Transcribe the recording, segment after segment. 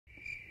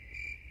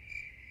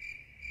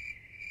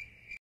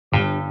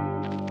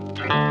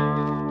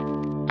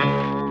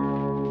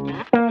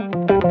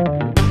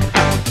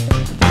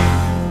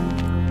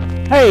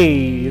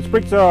Hey, it's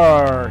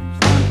BrickTsar. It's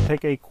time to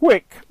take a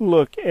quick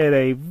look at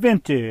a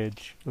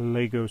vintage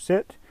Lego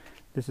set.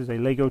 This is a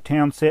Lego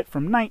Town set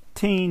from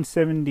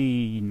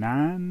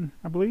 1979,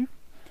 I believe.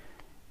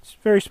 It's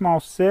a very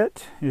small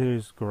set. It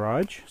is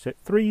garage. Set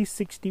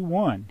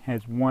 361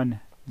 has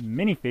one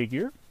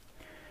minifigure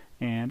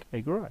and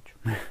a garage.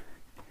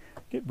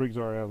 Get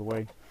BrickTsar out of the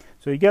way.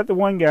 So you got the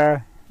one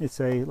guy. It's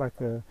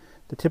the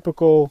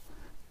typical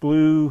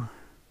blue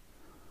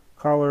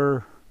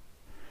collar.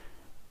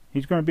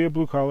 He's going to be a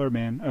blue collar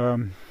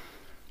man.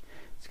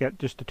 It's got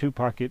just a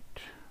two-pocket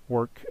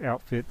work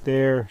outfit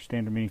there.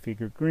 Standard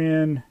minifigure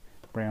grin,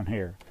 brown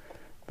hair.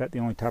 About the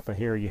only type of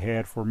hair you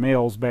had for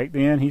males back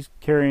then. He's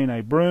carrying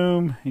a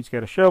broom. He's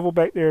got a shovel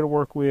back there to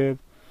work with.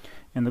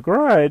 And the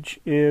garage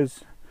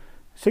is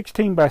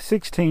 16 by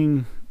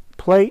 16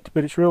 plate,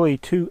 but it's really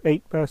two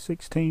 8 by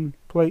 16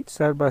 plates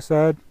side by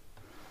side.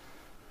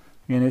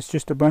 And it's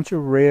just a bunch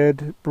of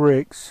red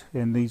bricks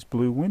and these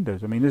blue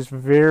windows. I mean, this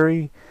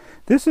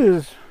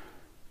is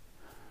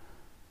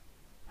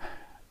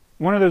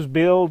one of those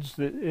builds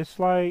that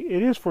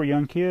it is for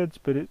young kids,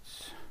 but I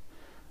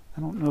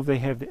don't know if they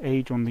have the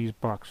age on these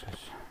boxes.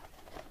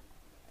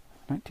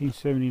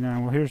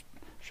 1979. Well, I'll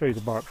show you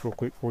the box real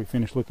quick before we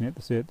finish looking at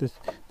the set.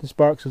 This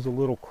box is a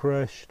little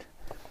crushed.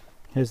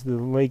 Has the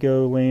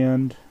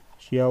Legoland.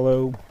 It's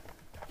yellow.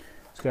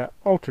 It's got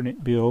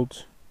alternate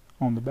builds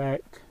on the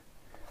back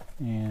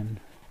and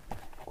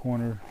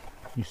corner.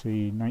 You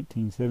see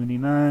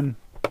 1979.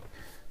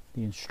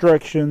 The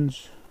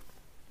instructions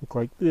look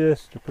like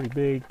this. They're pretty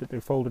big, but they're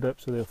folded up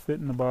so they'll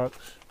fit in the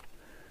box.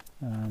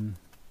 But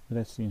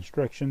that's the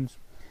instructions.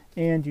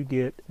 And you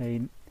get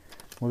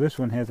this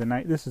one has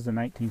this is a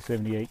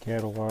 1978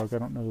 catalog. I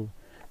don't know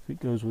if it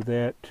goes with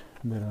that,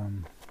 but a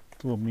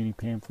little mini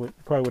pamphlet.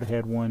 Probably would have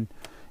had one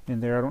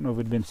in there. I don't know if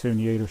it had been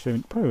 78 or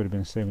 70. Probably would have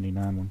been a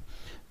 79 one.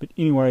 But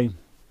anyway,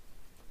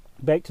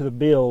 back to the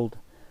build.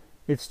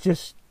 It's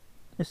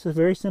a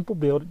very simple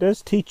build. It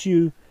does teach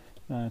you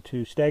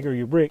to stagger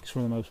your bricks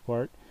for the most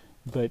part,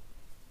 but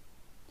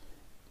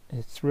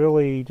it's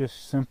really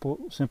just simple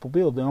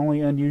build. The only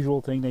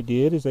unusual thing they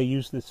did is they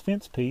used this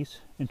fence piece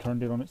and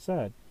turned it on its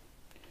side,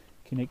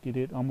 connected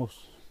it almost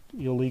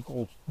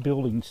illegal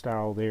building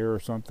style there or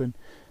something,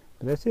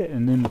 but that's it.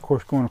 And then of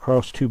course going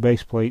across two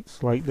base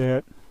plates like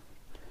that.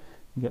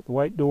 You got the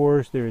white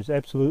doors. There is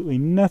absolutely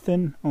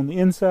nothing on the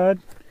inside.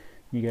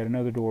 You got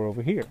another door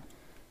over here,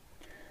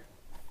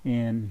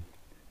 and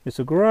it's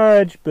a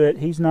garage, but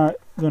he's not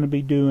going to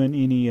be doing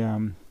any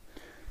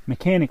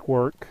mechanic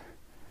work.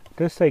 It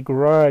does say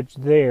garage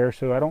there,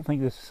 so I don't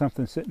think this is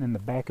something sitting in the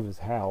back of his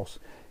house.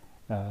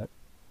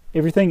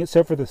 Everything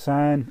except for the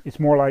sign, it's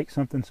more like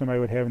something somebody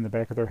would have in the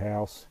back of their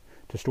house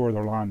to store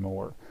their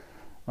lawnmower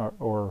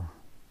or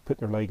put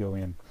their Lego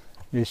in.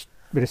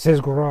 But it says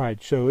garage,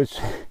 so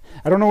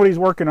I don't know what he's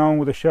working on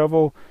with a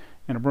shovel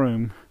and a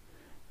broom.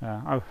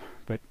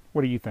 But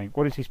what do you think?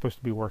 What is he supposed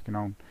to be working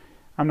on?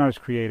 I'm not as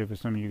creative as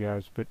some of you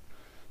guys, but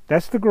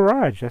that's the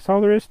garage. That's all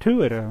there is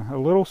to it. A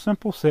little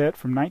simple set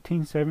from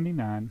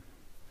 1979.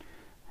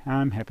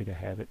 I'm happy to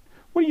have it.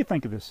 What do you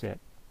think of this set?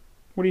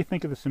 What do you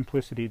think of the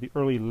simplicity of the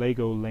early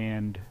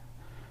Legoland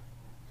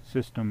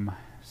system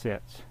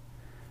sets?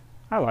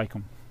 I like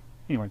them.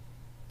 Anyway,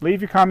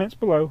 leave your comments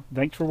below.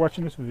 Thanks for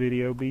watching this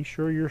video. Be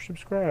sure you're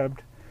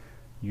subscribed.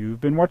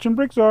 You've been watching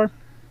BrickTsar.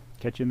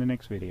 Catch you in the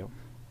next video.